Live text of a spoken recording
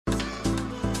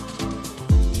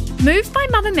Move by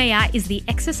Mamamia is the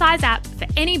exercise app for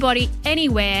anybody,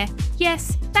 anywhere.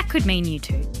 Yes, that could mean you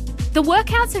too. The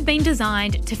workouts have been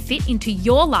designed to fit into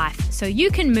your life so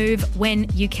you can move when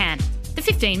you can. The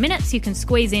 15 minutes you can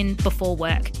squeeze in before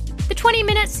work. The 20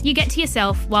 minutes you get to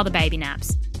yourself while the baby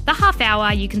naps. The half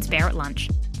hour you can spare at lunch.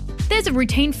 There's a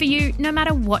routine for you no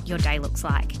matter what your day looks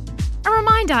like. A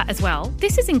reminder as well,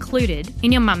 this is included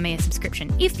in your Mamamia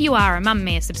subscription. If you are a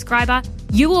Mamamia subscriber,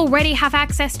 you already have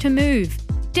access to Move.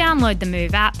 Download the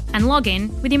Move app and log in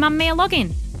with your Mamamia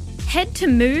login. Head to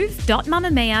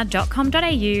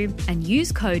move.mamamia.com.au and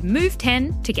use code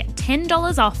MOVE10 to get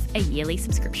 $10 off a yearly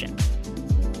subscription.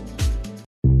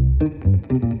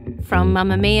 From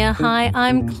Mamamia, hi,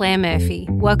 I'm Claire Murphy.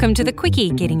 Welcome to the Quickie,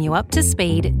 getting you up to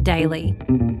speed daily.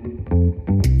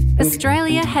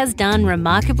 Australia has done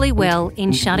remarkably well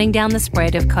in shutting down the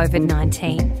spread of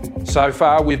COVID-19. So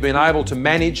far, we've been able to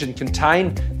manage and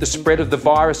contain the spread of the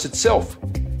virus itself.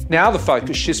 Now the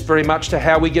focus shifts very much to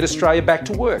how we get Australia back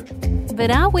to work.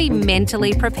 But are we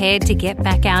mentally prepared to get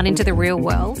back out into the real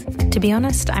world? To be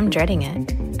honest, I'm dreading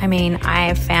it. I mean, I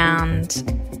have found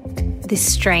this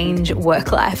strange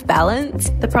work-life balance.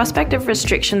 The prospect of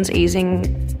restrictions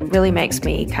easing really makes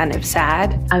me kind of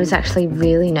sad. I was actually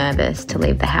really nervous to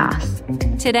leave the house.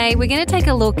 Today, we're going to take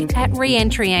a look at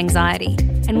re-entry anxiety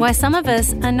and why some of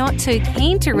us are not too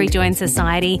keen to rejoin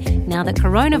society now that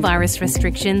coronavirus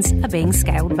restrictions are being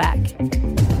scaled back.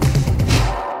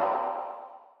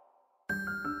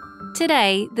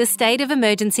 Today, the state of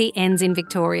emergency ends in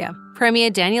Victoria. Premier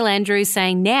Daniel Andrews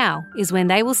saying now is when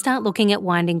they will start looking at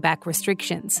winding back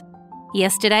restrictions.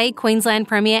 Yesterday, Queensland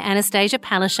Premier Anastasia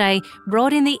Palaszczuk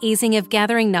brought in the easing of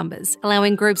gathering numbers,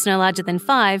 allowing groups no larger than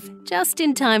 5, just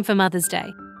in time for Mother's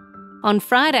Day. On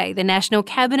Friday, the National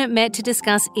Cabinet met to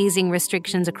discuss easing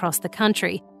restrictions across the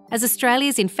country as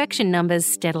Australia's infection numbers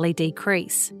steadily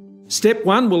decrease. Step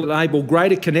 1 will enable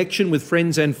greater connection with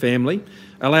friends and family,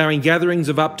 allowing gatherings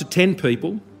of up to 10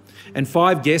 people and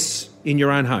 5 guests in your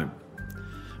own home.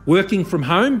 Working from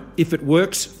home if it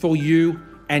works for you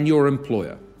and your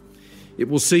employer. It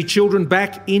will see children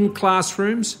back in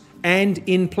classrooms and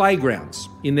in playgrounds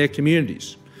in their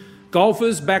communities.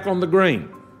 Golfers back on the green.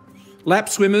 Lap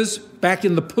swimmers back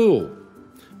in the pool.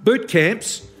 Boot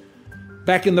camps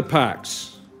back in the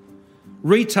parks.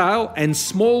 Retail and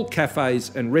small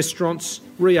cafes and restaurants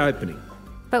reopening.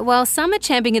 But while some are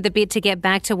champing at the bit to get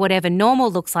back to whatever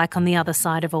normal looks like on the other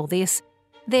side of all this,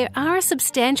 there are a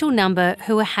substantial number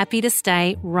who are happy to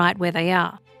stay right where they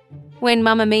are. When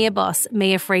Mamamia boss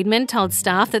Mia Freedman told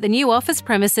staff that the new office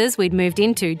premises we'd moved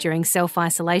into during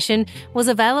self-isolation was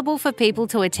available for people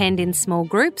to attend in small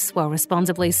groups while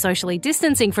responsibly socially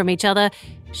distancing from each other,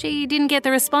 she didn't get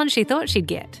the response she thought she'd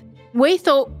get. We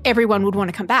thought everyone would want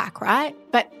to come back, right?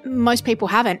 But most people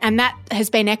haven't, and that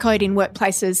has been echoed in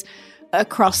workplaces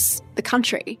across the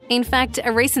country. In fact,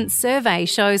 a recent survey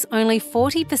shows only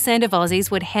 40% of Aussies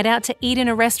would head out to eat in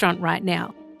a restaurant right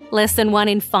now. Less than 1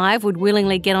 in 5 would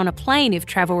willingly get on a plane if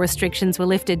travel restrictions were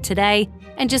lifted today,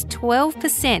 and just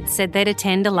 12% said they'd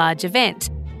attend a large event.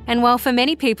 And while for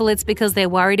many people it's because they're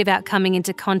worried about coming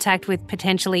into contact with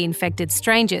potentially infected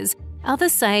strangers,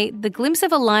 others say the glimpse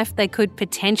of a life they could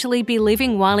potentially be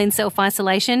living while in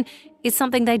self-isolation is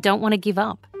something they don't want to give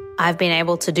up. I've been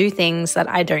able to do things that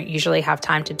I don't usually have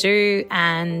time to do,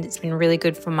 and it's been really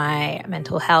good for my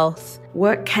mental health.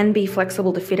 Work can be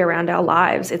flexible to fit around our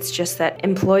lives. It's just that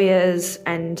employers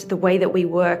and the way that we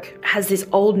work has this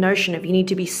old notion of you need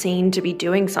to be seen to be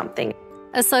doing something.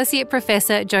 Associate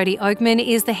Professor Jodie Oakman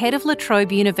is the head of La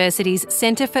Trobe University's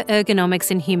Centre for Ergonomics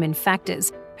and Human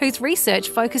Factors, whose research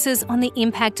focuses on the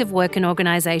impact of work and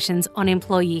organisations on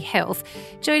employee health.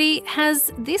 Jodie,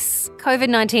 has this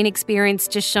COVID-19 experience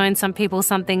just shown some people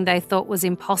something they thought was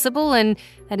impossible, and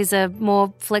that is a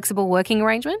more flexible working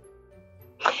arrangement?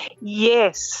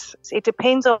 Yes, it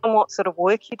depends on what sort of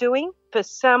work you're doing. For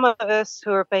some of us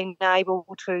who have been able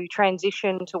to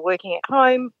transition to working at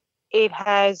home, it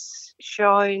has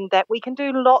shown that we can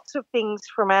do lots of things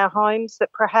from our homes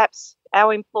that perhaps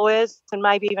our employers and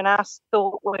maybe even us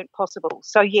thought weren't possible.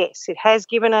 So yes, it has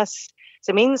given us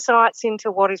some insights into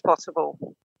what is possible.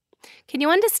 Can you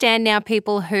understand now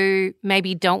people who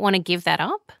maybe don't want to give that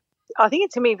up? I think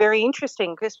it's going to be very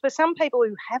interesting because for some people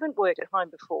who haven't worked at home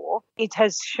before, it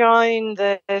has shown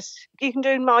that you can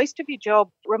do most of your job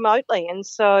remotely, and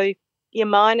so you're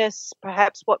minus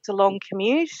perhaps what's a long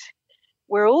commute.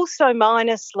 We're also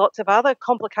minus lots of other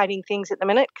complicating things at the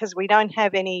minute because we don't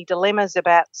have any dilemmas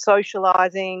about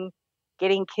socialising,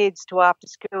 getting kids to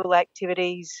after-school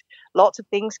activities, lots of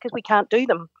things because we can't do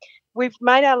them. We've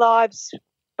made our lives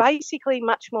basically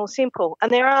much more simple, and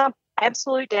there are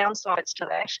absolute downsides to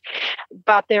that,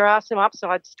 but there are some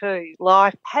upsides too.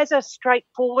 Life has a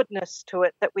straightforwardness to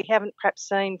it that we haven't perhaps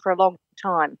seen for a long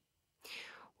time.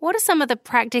 What are some of the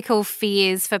practical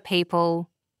fears for people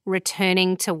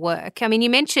returning to work? I mean, you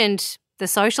mentioned the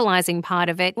socialising part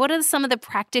of it. What are some of the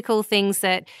practical things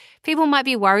that people might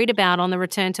be worried about on the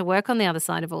return to work on the other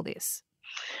side of all this?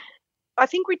 I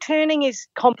think returning is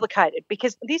complicated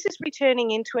because this is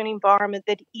returning into an environment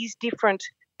that is different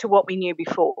to what we knew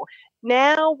before.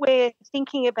 Now we're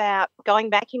thinking about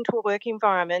going back into a work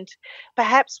environment.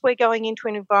 Perhaps we're going into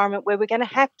an environment where we're going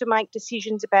to have to make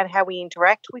decisions about how we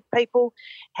interact with people,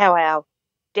 how our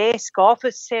desk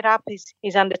office setup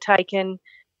is undertaken.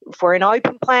 If we're in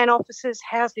open plan offices,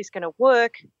 how's this going to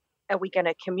work? Are we going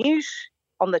to commute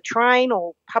on the train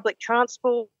or public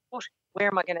transport? Where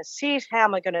am I going to sit? How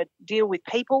am I going to deal with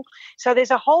people? So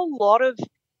there's a whole lot of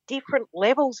different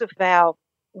levels of our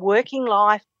working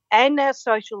life and our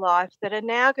social life that are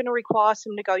now going to require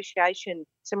some negotiation,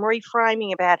 some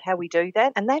reframing about how we do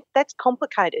that. And that's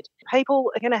complicated.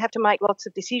 People are going to have to make lots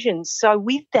of decisions. So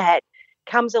with that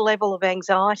comes a level of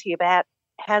anxiety about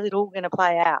how's it all going to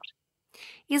play out.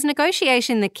 Is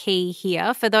negotiation the key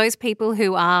here for those people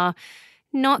who are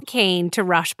not keen to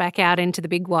rush back out into the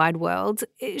big wide world?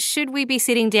 Should we be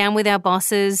sitting down with our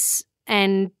bosses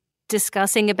and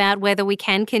discussing about whether we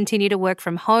can continue to work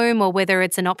from home or whether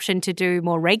it's an option to do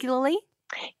more regularly?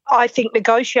 I think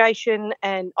negotiation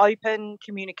and open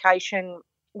communication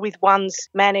with one's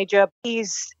manager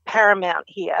is paramount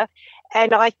here.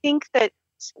 And I think that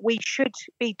we should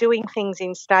be doing things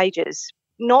in stages,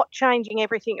 not changing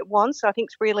everything at once. I think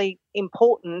it's really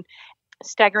important.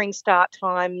 Staggering start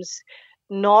times,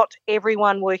 not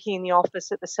everyone working in the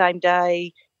office at the same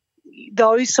day,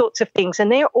 those sorts of things.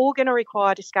 And they're all going to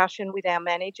require discussion with our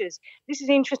managers. This is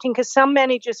interesting because some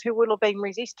managers who will have been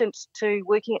resistant to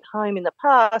working at home in the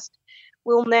past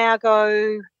will now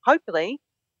go, hopefully,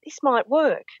 this might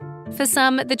work. For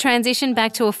some, the transition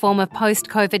back to a form of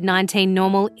post-COVID-19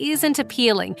 normal isn't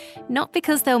appealing, not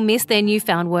because they'll miss their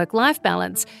newfound work-life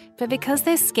balance, but because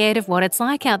they're scared of what it's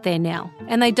like out there now,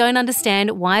 and they don't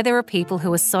understand why there are people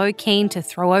who are so keen to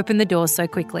throw open the doors so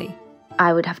quickly.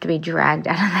 I would have to be dragged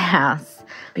out of the house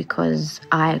because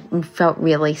I felt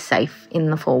really safe in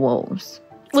the four walls.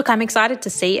 Look, I'm excited to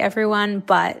see everyone,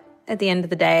 but at the end of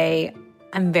the day,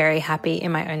 I'm very happy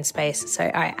in my own space, so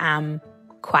I am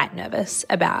quite nervous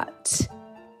about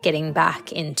getting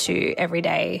back into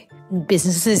everyday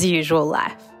business as usual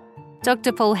life.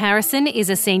 Dr. Paul Harrison is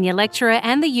a senior lecturer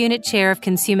and the unit chair of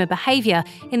consumer behaviour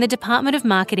in the Department of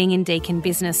Marketing in Deakin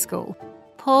Business School.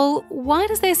 Paul, why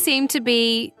does there seem to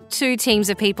be two teams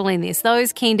of people in this,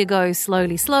 those keen to go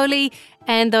slowly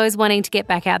and those wanting to get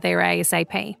back out there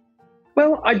ASAP?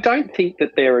 Well, I don't think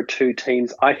that there are two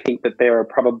teams. I think that there are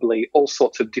probably all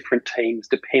sorts of different teams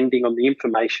depending on the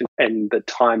information and the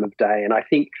time of day. And I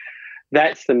think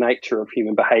that's the nature of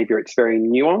human behaviour. It's very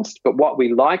nuanced. But what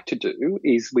we like to do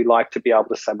is we like to be able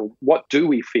to say, well, what do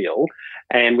we feel?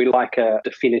 And we like a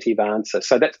definitive answer.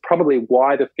 So that's probably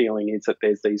why the feeling is that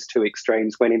there's these two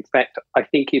extremes, when in fact, I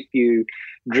think if you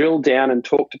drill down and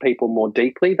talk to people more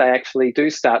deeply, they actually do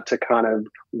start to kind of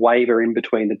waver in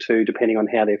between the two, depending on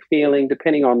how they're feeling,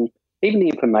 depending on even the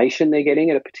information they're getting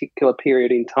at a particular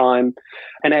period in time.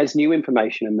 And as new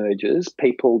information emerges,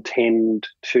 people tend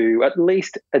to at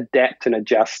least adapt and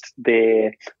adjust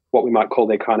their, what we might call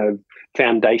their kind of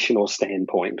foundational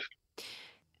standpoint.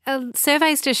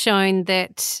 Surveys have shown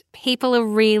that people are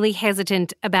really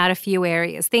hesitant about a few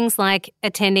areas, things like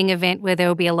attending an event where there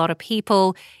will be a lot of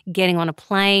people, getting on a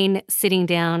plane, sitting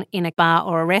down in a bar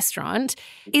or a restaurant.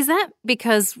 Is that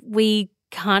because we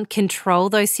can't control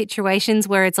those situations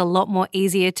where it's a lot more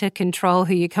easier to control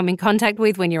who you come in contact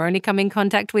with when you're only coming in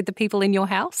contact with the people in your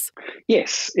house?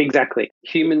 Yes, exactly.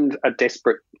 Humans are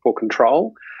desperate for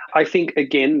control. I think,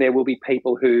 again, there will be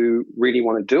people who really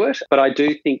want to do it, but I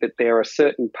do think that there are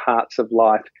certain parts of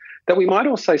life that we might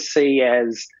also see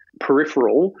as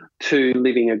peripheral to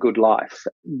living a good life.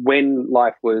 When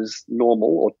life was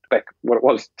normal, or back what it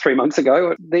was 3 months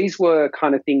ago, these were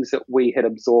kind of things that we had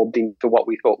absorbed into what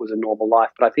we thought was a normal life.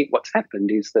 But I think what's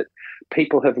happened is that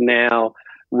people have now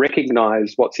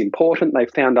recognise what's important. They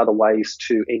found other ways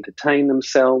to entertain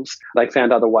themselves. They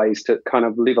found other ways to kind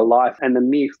of live a life. And the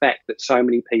mere fact that so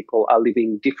many people are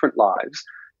living different lives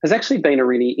has actually been a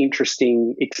really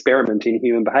interesting experiment in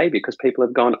human behaviour, because people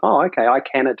have gone, oh, okay, I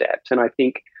can adapt. And I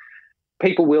think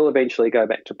people will eventually go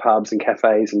back to pubs and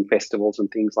cafes and festivals and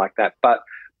things like that. But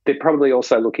they're probably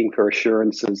also looking for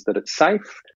assurances that it's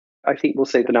safe. I think we'll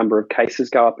see the number of cases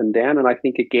go up and down. And I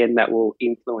think, again, that will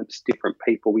influence different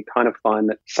people. We kind of find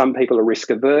that some people are risk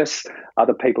averse,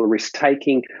 other people are risk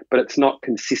taking, but it's not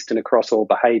consistent across all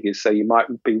behaviours. So you might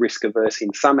be risk averse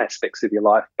in some aspects of your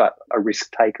life, but a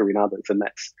risk taker in others. And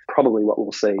that's probably what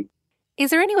we'll see.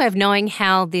 Is there any way of knowing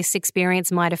how this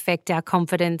experience might affect our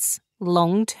confidence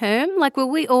long term? Like, will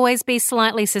we always be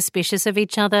slightly suspicious of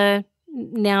each other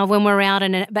now when we're out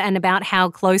and about how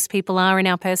close people are in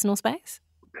our personal space?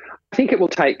 I think it will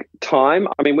take time.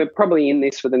 I mean, we're probably in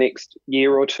this for the next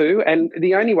year or two. And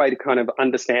the only way to kind of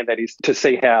understand that is to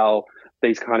see how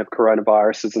these kind of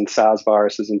coronaviruses and SARS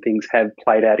viruses and things have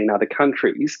played out in other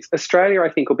countries. Australia, I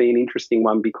think, will be an interesting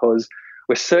one because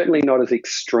we're certainly not as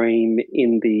extreme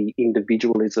in the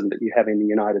individualism that you have in the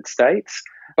United States.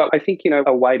 But I think,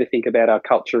 a way to think about our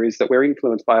culture is that we're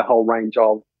influenced by a whole range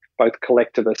of both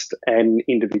collectivist and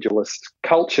individualist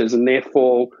cultures, and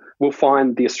therefore we'll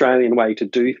find the Australian way to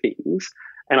do things.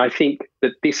 And I think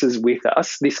that this is with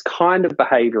us. This kind of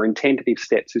behaviour and tentative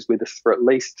steps is with us for at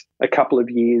least a couple of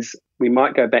years. We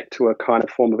might go back to a kind of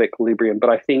form of equilibrium,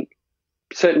 but I think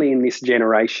certainly in this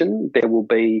generation, there will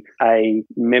be a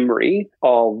memory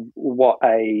of what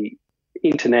a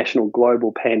international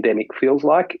global pandemic feels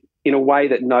like in a way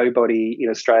that nobody in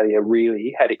Australia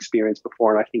really had experienced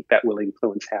before. And I think that will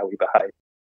influence how we behave.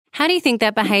 How do you think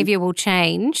that behaviour will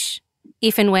change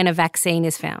if and when a vaccine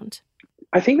is found?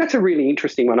 I think that's a really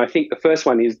interesting one. I think the first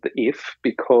one is the if,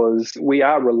 because we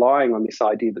are relying on this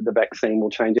idea that the vaccine will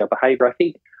change our behaviour. I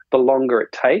think the longer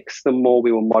it takes, the more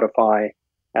we will modify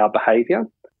our behaviour.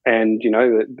 And,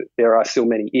 there are still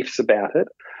many ifs about it.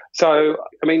 So,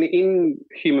 I mean, in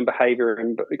human behaviour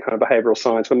and kind of behavioural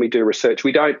science, when we do research,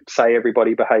 we don't say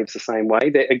everybody behaves the same way.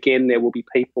 There will be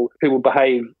people who will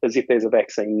behave as if there's a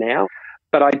vaccine now.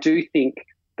 But I do think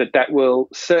that will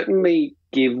certainly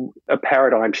give a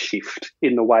paradigm shift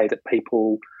in the way that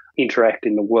people interact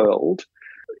in the world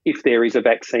if there is a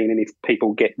vaccine and if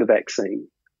people get the vaccine.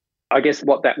 I guess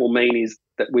what that will mean is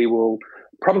that we will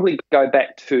probably go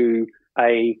back to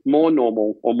a more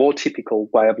normal or more typical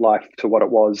way of life to what it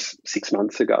was 6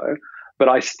 months ago. But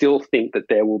I still think that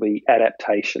there will be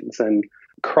adaptations, and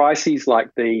crises like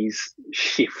these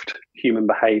shift human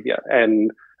behaviour.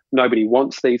 And nobody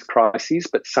wants these crises,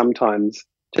 but sometimes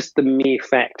just the mere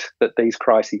fact that these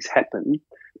crises happen,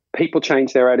 people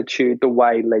change their attitude, the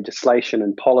way legislation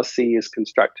and policy is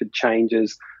constructed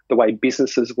changes, the way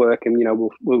businesses work, and,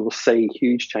 we will see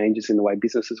huge changes in the way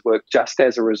businesses work just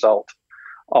as a result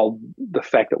of the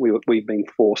fact that we've been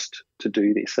forced to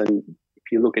do this. And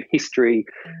if you look at history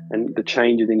and the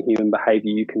changes in human behaviour,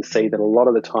 you can see that a lot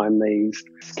of the time these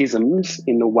schisms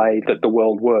in the way that the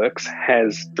world works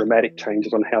has dramatic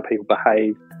changes on how people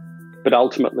behave. But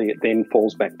ultimately it then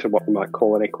falls back to what we might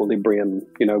call an equilibrium,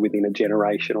 within a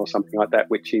generation or something like that,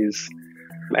 which is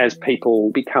as people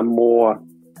become more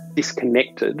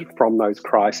disconnected from those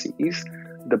crises,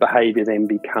 the behaviour then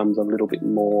becomes a little bit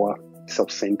more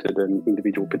self-centred and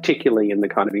individual, particularly in the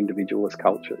kind of individualist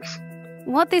cultures.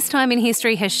 What this time in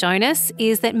history has shown us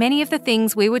is that many of the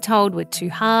things we were told were too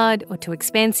hard or too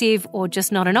expensive or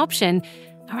just not an option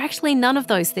are actually none of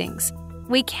those things.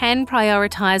 We can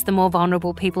prioritise the more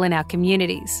vulnerable people in our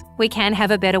communities. We can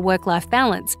have a better work-life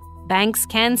balance. Banks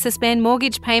can suspend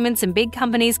mortgage payments and big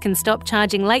companies can stop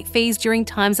charging late fees during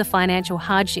times of financial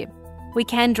hardship. We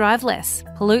can drive less,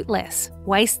 pollute less,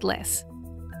 waste less.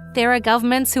 There are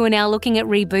governments who are now looking at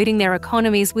rebooting their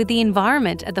economies with the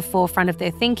environment at the forefront of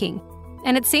their thinking.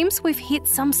 And it seems we've hit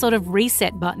some sort of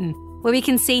reset button where we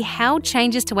can see how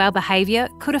changes to our behaviour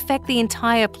could affect the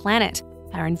entire planet,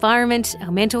 our environment,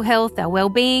 our mental health, our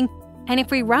well-being. And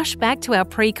if we rush back to our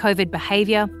pre-COVID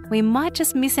behaviour, we might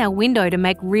just miss our window to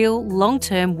make real,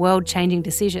 long-term, world-changing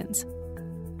decisions.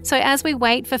 So as we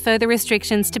wait for further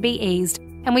restrictions to be eased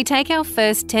and we take our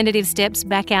first tentative steps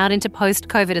back out into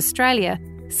post-COVID Australia,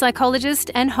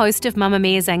 psychologist and host of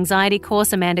Mamamia's anxiety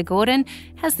course, Amanda Gordon,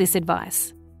 has this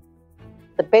advice.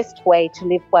 The best way to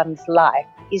live one's life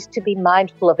is to be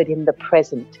mindful of it in the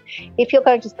present. If you're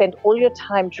going to spend all your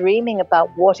time dreaming about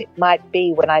what it might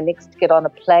be when I next get on a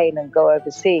plane and go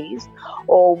overseas,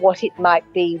 or what it might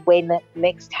be when it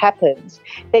next happens,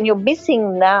 then you're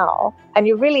missing now and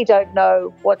you really don't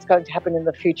know what's going to happen in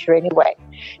the future anyway.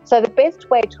 So the best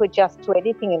way to adjust to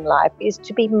anything in life is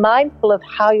to be mindful of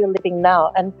how you're living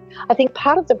now. And I think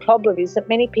part of the problem is that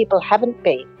many people haven't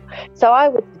been. So I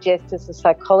would suggest as a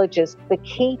psychologist, the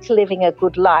key to living a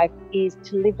good life is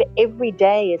to live every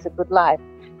day as a good life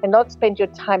and not spend your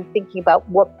time thinking about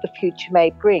what the future may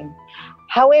bring.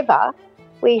 However,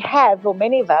 we have, or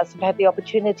many of us have had the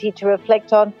opportunity to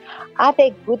reflect on, are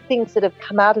there good things that have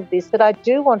come out of this that I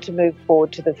do want to move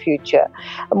forward to the future?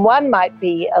 And one might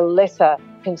be a lesser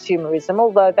consumerism,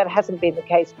 although that hasn't been the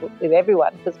case with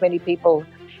everyone, because many people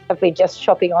have been just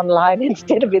shopping online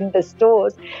instead of in the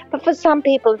stores. But for some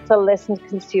people, it's a lessened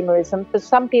consumerism. For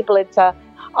some people, it's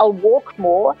I'll walk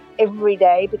more every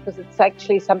day because it's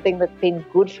actually something that's been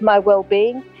good for my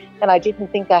well-being. And I didn't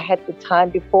think I had the time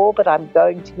before, but I'm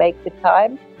going to make the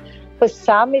time. For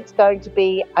some, it's going to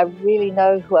be, I really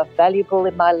know who are valuable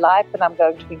in my life, and I'm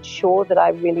going to ensure that I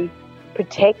really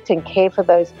protect and care for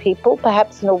those people,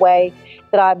 perhaps in a way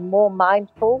that I'm more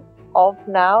mindful of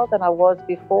now than I was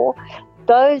before.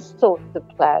 Those sorts of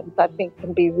plans, I think,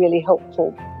 can be really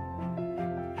helpful.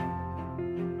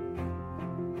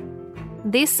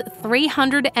 This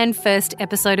 301st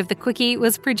episode of The Quicky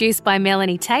was produced by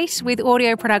Melanie Tate with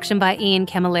audio production by Ian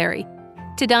Camilleri.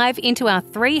 To dive into our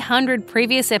 300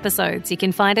 previous episodes, you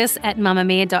can find us at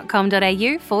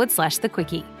mamamia.com.au/The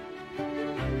Quicky.